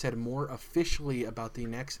 Xbox will have said more officially about the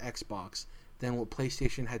next Xbox than what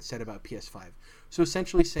PlayStation had said about PS5. So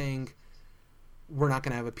essentially saying we're not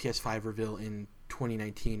going to have a PS5 reveal in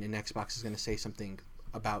 2019 and Xbox is going to say something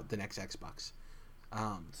about the next Xbox.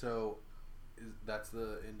 So that's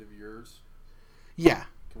the end of yours? Yeah.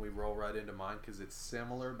 Can we roll right into mine? Because it's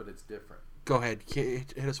similar, but it's different. Go ahead.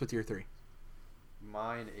 Hit us with your 3.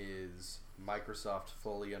 Mine is Microsoft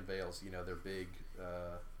fully unveils,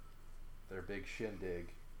 their big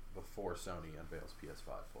shindig before Sony unveils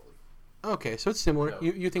PS5 fully. Okay, so it's similar.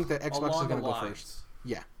 You think that Xbox is going to go first?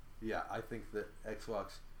 Yeah. Yeah, I think that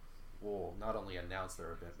Xbox will not only announce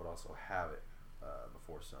their event, but also have it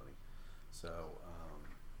before Sony. So,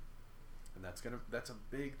 and that's a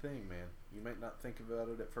big thing, man. You might not think about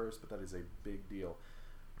it at first, but that is a big deal,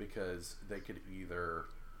 because they could either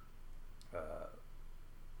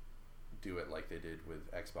do it like they did with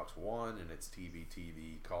Xbox One and its TV,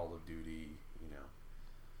 Call of Duty,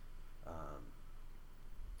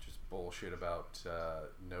 just bullshit about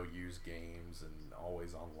no use games and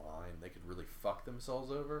always online. They could really fuck themselves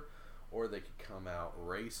over, or they could come out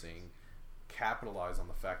racing, capitalize on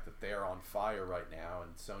the fact that they're on fire right now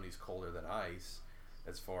and Sony's colder than ice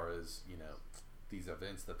as far as these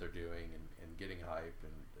events that they're doing and getting hype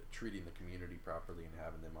and treating the community properly and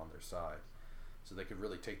having them on their side. So they could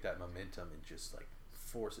really take that momentum and just like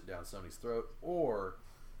force it down Sony's throat, or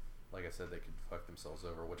like I said, they could fuck themselves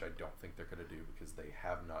over, which I don't think they're going to do, because they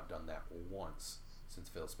have not done that once since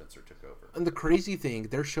Phil Spencer took over. And the crazy thing,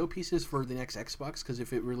 their showpieces for the next Xbox, because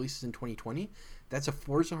if it releases in 2020, that's a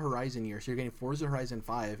Forza Horizon year. So you're getting Forza Horizon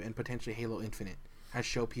 5 and potentially Halo Infinite as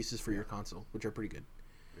showpieces for your console, which are pretty good.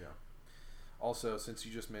 Yeah. Also, since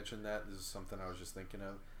you just mentioned that, this is something I was just thinking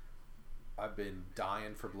of. I've been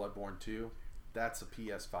dying for Bloodborne 2. That's a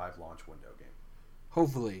PS5 launch window game.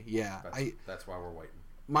 Hopefully, yeah. That's why we're waiting.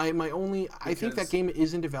 My only... I think that game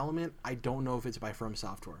is in development. I don't know if it's by From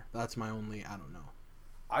Software. That's my only... I don't know.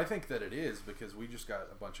 I think that it is, because we just got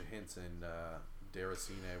a bunch of hints in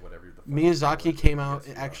Deracine, whatever the fuck. Miyazaki came out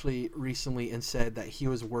actually recently and said that he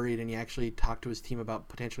was worried, and he actually talked to his team about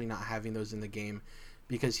potentially not having those in the game,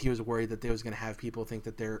 because he was worried that they was going to have people think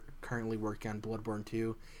that they're currently working on Bloodborne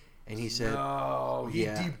 2. And he said... No, he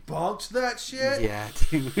debunked that shit? Yeah,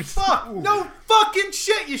 dude. Fuck! No fucking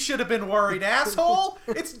shit you should have been worried, asshole!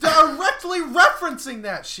 It's directly referencing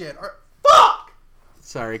that shit. Fuck!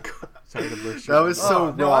 Sorry to burst. That was so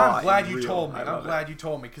raw. No, I'm glad you told me. I'm glad you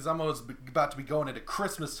told me, because I'm about to be going into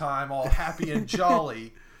Christmas time all happy and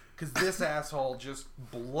jolly, because this asshole just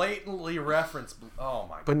blatantly referenced... Oh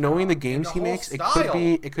my god. But knowing the games he makes, it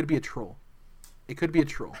could be a troll. It could be a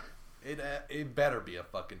troll. It better be a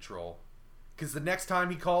fucking troll. Because the next time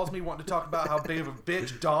he calls me wanting to talk about how big of a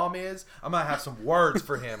bitch Dom is, I'm going to have some words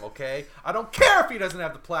for him, okay? I don't care if he doesn't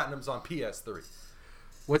have the platinums on PS3.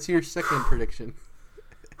 What's your second prediction?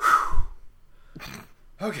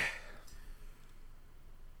 Okay.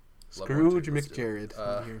 Scrooge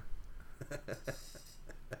McJared.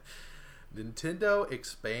 Nintendo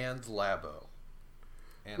expands Labo.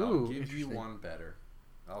 And I'll give you one better.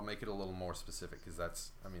 I'll make it a little more specific, because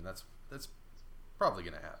that's probably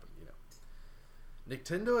going to happen,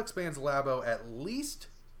 Nintendo expands Labo at least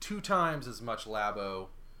 2 times as much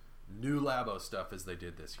new Labo stuff as they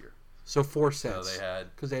did this year. So 4 sets. So they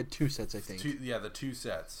had because they had 2 sets, I think. the 2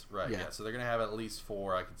 sets, right? Yeah. So they're gonna have at least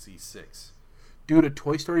 4. I can see 6. Dude, a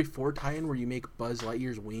Toy Story 4 tie-in where you make Buzz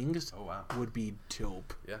Lightyear's wings Oh wow, would be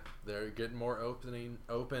dope. yeah, they're getting more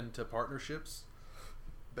open to partnerships.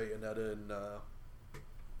 Bayonetta and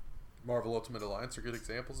Marvel Ultimate Alliance are good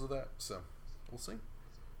examples of that. So we'll see.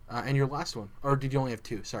 And your last one, or did you only have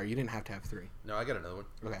 2? Sorry, you didn't have to have 3. No, I got another one.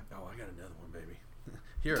 Okay. Oh, I got another one, baby.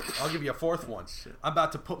 Here, I'll give you a 4th one. I'm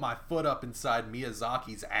about to put my foot up inside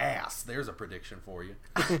Miyazaki's ass. There's a prediction for you.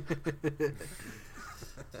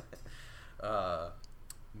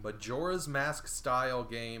 Majora's Mask style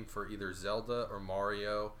game for either Zelda or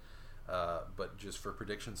Mario, but just for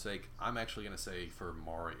prediction's sake, I'm actually going to say for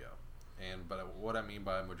Mario. But what I mean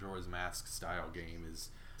by Majora's Mask style game is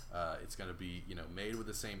it's going to be made with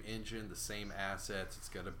the same engine, the same assets. It's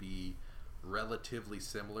going to be relatively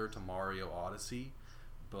similar to Mario Odyssey.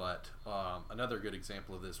 But another good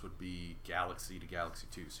example of this would be Galaxy to Galaxy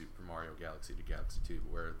 2, Super Mario Galaxy to Galaxy 2,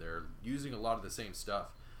 where they're using a lot of the same stuff,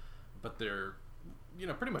 but they're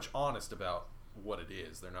pretty much honest about what it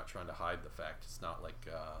is. They're not trying to hide the fact. It's not like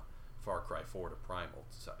Far Cry 4 to Primal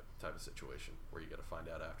type of situation where you got to find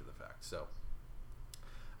out after the fact. So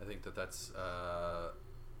I think that's a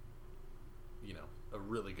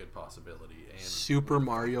really good possibility. And Super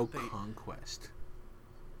Mario Conquest.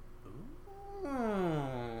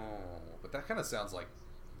 But that kind of sounds like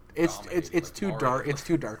It's like too Mario. dark. It's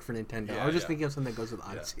too dark for Nintendo. Yeah, I was just yeah. thinking of something that goes with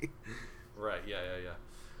Odyssey. Right, yeah.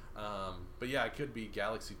 But yeah, it could be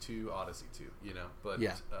Galaxy 2, Odyssey 2, But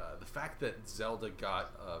Yeah. The fact that Zelda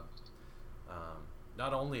got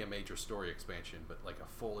not only a major story expansion, but like a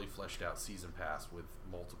fully fleshed out season pass with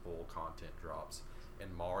multiple content drops,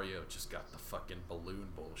 and Mario just got the fucking balloon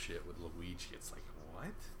bullshit with Luigi. It's like,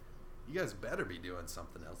 what? You guys better be doing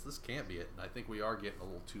something else. This can't be it. And I think we are getting a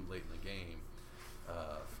little too late in the game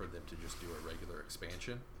for them to just do a regular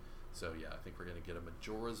expansion. So yeah, I think we're going to get a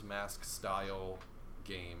Majora's Mask style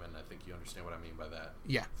game, and I think you understand what I mean by that.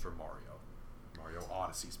 Yeah. For Mario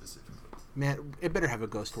Odyssey specifically. Man, it better have a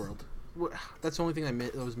Ghost World. That's the only thing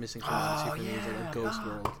that was missing from Odyssey for me is like a Ghost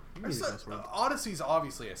World. You need a Ghost World. Odyssey's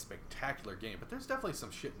obviously a spectacular game, but there's definitely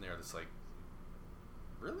some shit in there that's like,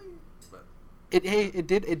 really? But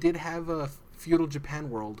It did have a feudal Japan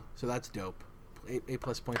world, so that's dope. A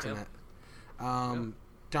plus points on Yep. that.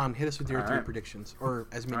 Don, hit us with your All 3 right. predictions, or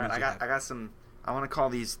as many All right, as you have. I got some. I want to call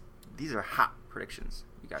these are hot predictions.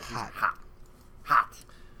 You guys, these are Hot. hot.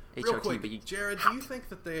 real HOT, quick, but you- Jared, hot. do you think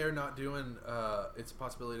that they are not doing? It's a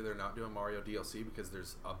possibility they're not doing Mario DLC because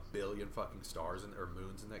there's a billion fucking stars or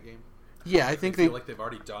moons in that game. Yeah, I think They they. feel like they've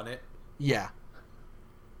already done it, Yeah,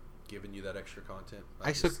 giving you that extra content.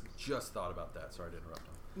 I just thought about that. Sorry to interrupt.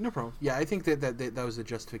 no problem. Yeah, I think that was the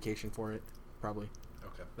justification for it, probably.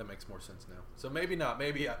 Okay, that makes more sense now. So maybe not.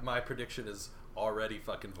 Maybe my prediction is already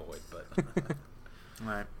fucking void. But All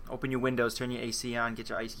right, open your windows, turn your AC on, get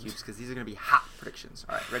your ice cubes because these are gonna be hot predictions.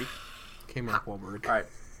 All right, ready? Okay, Mark Wahlberg. All right,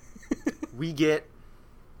 we get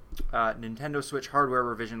Nintendo Switch hardware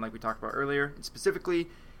revision, like we talked about earlier. And specifically,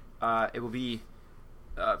 it will be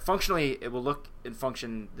functionally, it will look and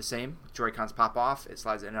function the same. Joy-Cons pop off. It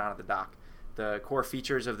slides in and out of the dock. The core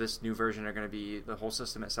features of this new version are going to be the whole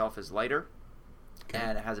system itself is lighter,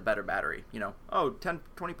 and it has a better battery.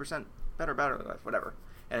 10-20% better battery life, whatever.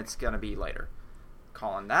 And it's going to be lighter.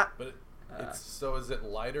 Calling that. But so is it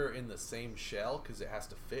lighter in the same shell because it has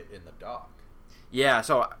to fit in the dock? Yeah,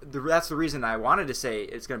 so that's the reason I wanted to say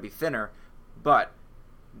it's going to be thinner, but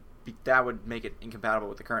that would make it incompatible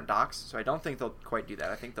with the current docks. So I don't think they'll quite do that.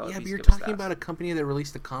 I think they'll Yeah, at but least you're give us talking that. about a company that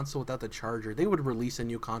released a console without the charger. They would release a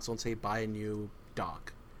new console and say buy a new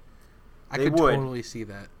dock. I They could would. totally see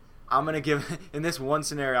that. I'm going to give, in this one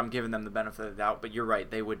scenario, I'm giving them the benefit of the doubt, but you're right,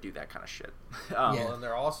 they would do that kind of shit. Yeah. Well, and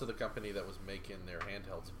they're also the company that was making their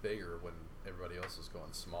handhelds bigger when everybody else was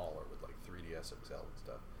going smaller with like 3DS XL and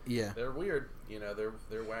stuff. Yeah, They're weird, they're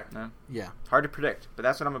wacky. No? yeah. Hard to predict, but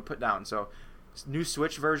that's what I'm going to put down. So, new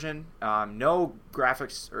Switch version, no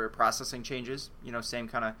graphics or processing changes,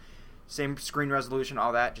 same screen resolution,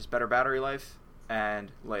 all that, just better battery life,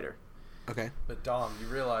 and later. Okay. But Dom, you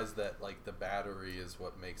realize that like the battery is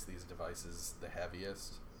what makes these devices the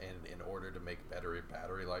heaviest, and in order to make better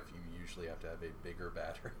battery life, you usually have to have a bigger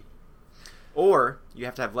battery. Or you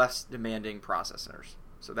have to have less demanding processors.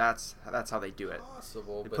 So that's how they do it.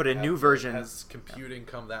 Possible, They but put a new version. Has computing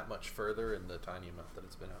come that much further in the tiny amount that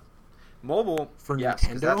it's been out? Mobile For yes,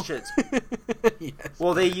 'cause Nintendo? that shit's Yes.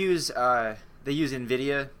 well, they use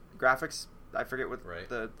NVIDIA graphics. I forget what Right.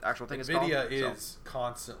 the actual thing is NVIDIA called. is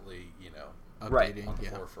constantly, Right. Updating, on the yeah.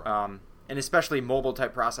 forefront. and especially mobile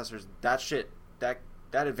type processors,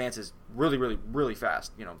 that advances really, really, really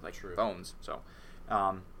fast. Like True. phones. So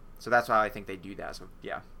that's why I think they do that. So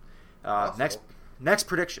yeah. Possible. Next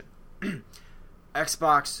prediction.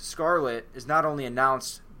 Xbox Scarlet is not only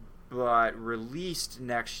announced but released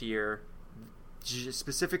next year,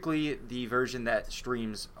 specifically the version that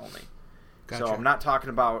streams only. Gotcha. So I'm not talking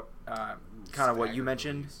about kind of what you Staggered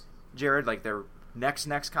mentioned, release. Jared, like their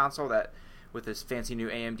next console that with this fancy new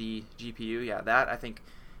AMD GPU. Yeah, that I think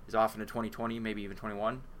is off into 2020, maybe even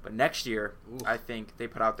 21. But next year, Oof. I think they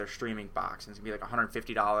put out their streaming box, and it's gonna be like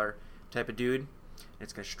 $150 type of dude. And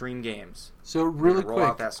it's gonna stream games. So They're really gonna roll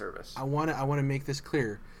out quick, that service. I want to make this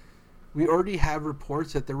clear. We already have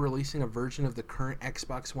reports that they're releasing a version of the current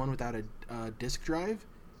Xbox One without a disk drive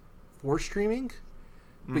for streaming.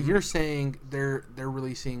 But Mhm. you're saying they're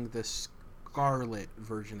releasing the Scarlet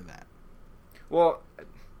version of that. Well,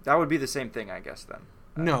 that would be the same thing, I guess. Then.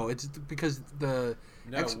 No, it's because the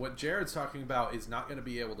No, what Jared's talking about is not going to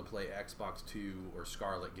be able to play Xbox 2 or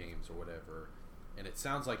Scarlet games or whatever. And it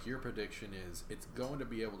sounds like your prediction is it's going to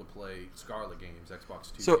be able to play Scarlet games,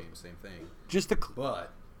 Xbox 2 So- games, same thing. just the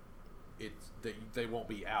But they won't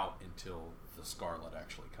be out until the Scarlet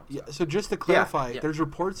actually comes yeah. out. So just to clarify, yeah. there's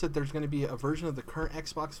reports that there's going to be a version of the current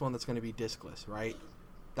Xbox One that's going to be diskless, right?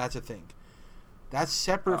 That's a thing. That's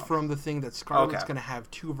separate Oh. from the thing that Scarlet's Okay. going to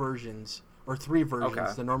have two versions or three versions: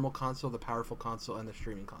 Okay. the normal console, the powerful console, and the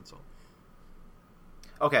streaming console.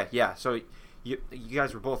 Okay, yeah. So you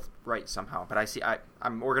guys were both right somehow, but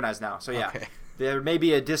I'm organized now. So yeah, Okay. there may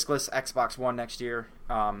be a diskless Xbox One next year.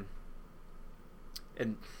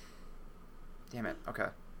 And damn it. Okay.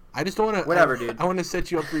 I just don't want to. Whatever, dude. I want to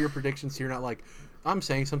set you up for your predictions, so you're not like I'm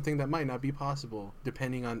saying something that might not be possible,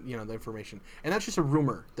 depending on the information. And that's just a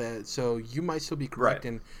rumor. So you might still be correct.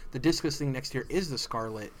 Right. And the diskless thing next year is the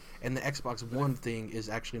Scarlet, and the Xbox One thing is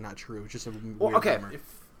actually not true. It's just a weird okay. rumor.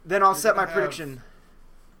 Then I'll You're set my gonna prediction.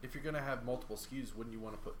 If you're going to have multiple SKUs, wouldn't you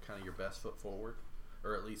want to put kind of your best foot forward?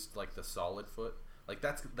 Or at least like the solid foot? Like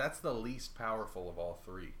that's the least powerful of all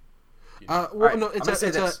three. You know? Well, Alright, no, I'm gonna say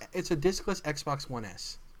this. it's a diskless Xbox One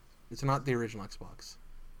S. It's not the original Xbox.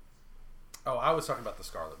 Oh, I was talking about the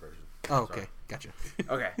Scarlet version. Oh, Sorry. okay, gotcha.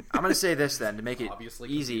 Okay, I'm gonna say this then to make it Obviously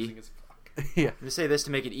easy. confusing as fuck. Yeah. I'm gonna say this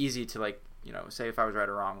to make it easy to say if I was right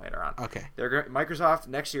or wrong later on. Okay. Microsoft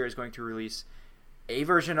next year is going to release a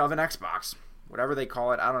version of an Xbox, whatever they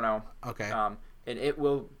call it. I don't know. Okay. And it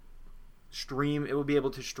will stream. It will be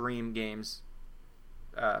able to stream games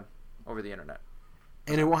over the internet.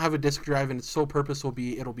 And it won't have a disk drive, and its sole purpose will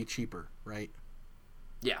be it'll be cheaper, right?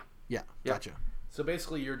 Yeah. Yeah. Yep. Gotcha. So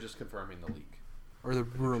basically, you're just confirming the leak. Or the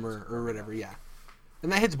rumor or whatever. Yeah.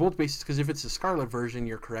 And that hits both bases because if it's the Scarlet version,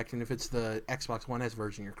 you're correct, and if it's the Xbox One S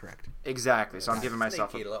version, you're correct. Exactly. So I'm giving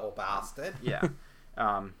myself Sneaky little bastard. yeah.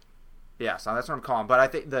 Yeah. So that's what I'm calling. But I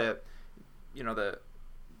think the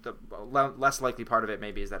less likely part of it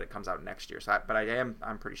maybe is that it comes out next year. So,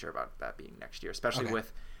 I'm pretty sure about that being next year, especially Okay.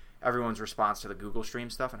 with everyone's response to the Google Stream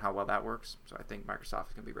stuff and how well that works. So I think Microsoft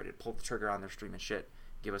is gonna be ready to pull the trigger on their streaming shit,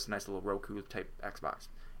 give us a nice little Roku type Xbox.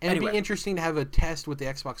 And Anyway. it'd be interesting to have a test with the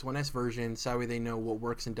Xbox One S version, so that way they know what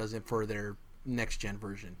works and doesn't for their next gen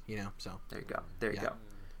version. So There you go. There you Yeah.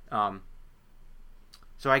 go.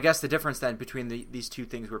 So I guess the difference then between these two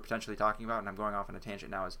things we're potentially talking about, and I'm going off on a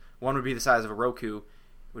tangent now, is one would be the size of a Roku,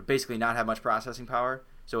 would basically not have much processing power,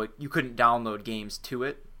 so you couldn't download games to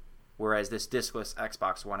it, whereas this diskless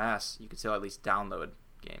Xbox One S, you could still at least download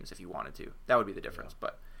games if you wanted to. That would be the difference.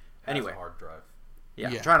 But Has anyway, a hard drive. yeah,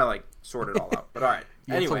 Yeah. I'm trying to sort it all out. But all right.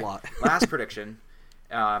 Yeah, it's a Anyway, lot. last prediction,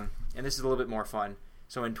 and this is a little bit more fun.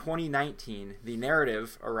 So in 2019, the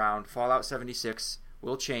narrative around Fallout 76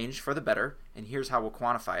 will change for the better, and here's how we'll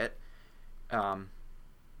quantify it.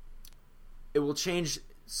 It will change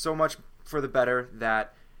so much for the better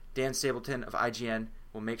that Dan Stapleton of IGN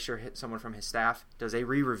will make sure someone from his staff does a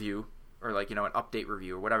re-review, or an update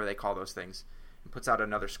review, or whatever they call those things, and puts out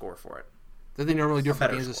another score for it. that they normally do A for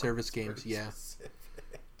better games of score. service games. Yeah.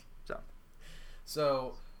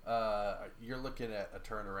 So You're looking at a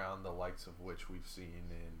turnaround the likes of which we've seen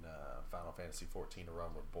in Final Fantasy 14 to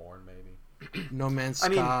run with Born, maybe. No Man's I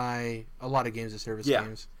mean- Sky, a lot of games of service Yeah.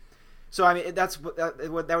 games. So I mean,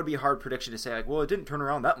 that would be a hard prediction to say. Well, it didn't turn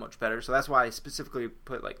around that much better. So that's why I specifically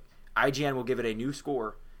put IGN will give it a new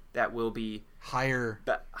score that will be Higher.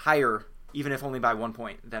 higher, even if only by 1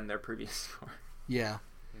 point than their previous score. Yeah.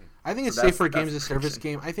 I think it's So safe for a that's games the of service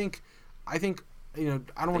prediction. game. I think I don't want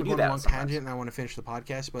They to do go on that a long sometimes. tangent, and I want to finish the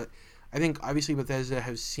podcast, but I think obviously Bethesda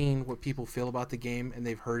has seen what people feel about the game, and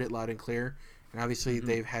they've heard it loud and clear, and obviously Mm-hmm.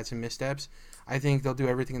 they've had some missteps. I think they'll do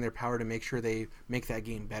everything in their power to make sure they make that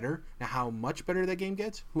game better. Now, how much better that game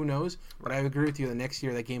gets, who knows? But I agree with you that next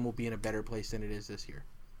year that game will be in a better place than it is this year.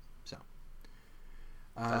 So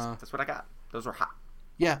that's what I got. Those were hot.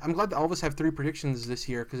 Yeah, I'm glad that all of us have 3 predictions this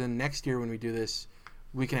year, because then next year when we do this,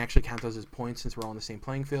 we can actually count those as points since we're all on the same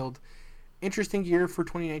playing field. Interesting year for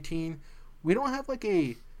 2019. We don't have like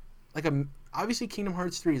a obviously Kingdom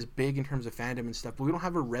Hearts 3 is big in terms of fandom and stuff, but we don't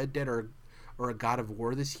have a Red Dead or a God of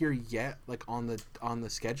War this year yet, like on the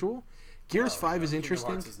schedule. Gears 5 is interesting.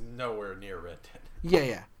 Kingdom Hearts is nowhere near Red Dead.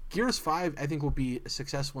 Yeah. Gears 5 I think will be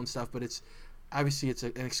successful and stuff, but it's obviously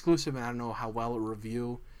an exclusive, and I don't know how well it will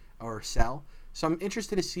review or sell. So I'm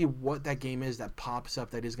interested to see what that game is that pops up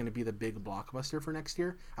that is going to be the big blockbuster for next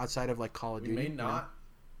year outside of like Call of Duty.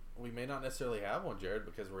 We may not necessarily have one, Jared,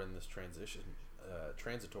 because we're in this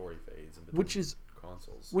transitory phase in between which is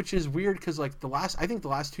consoles. Which is weird because like the last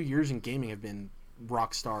 2 years in gaming have been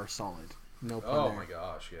Rockstar solid. No pun there. My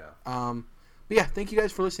gosh, yeah. But yeah, thank you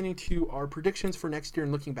guys for listening to our predictions for next year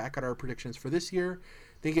and looking back at our predictions for this year.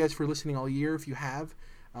 Thank you guys for listening all year if you have,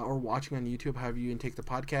 or watching on YouTube, however you intake the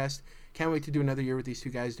podcast. Can't wait to do another year with these 2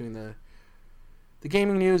 guys doing the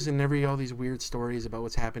gaming news and all these weird stories about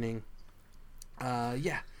what's happening.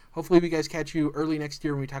 Yeah. Hopefully we guys catch you early next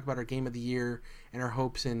year when we talk about our game of the year and our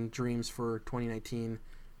hopes and dreams for 2019.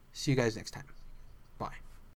 See you guys next time. Bye.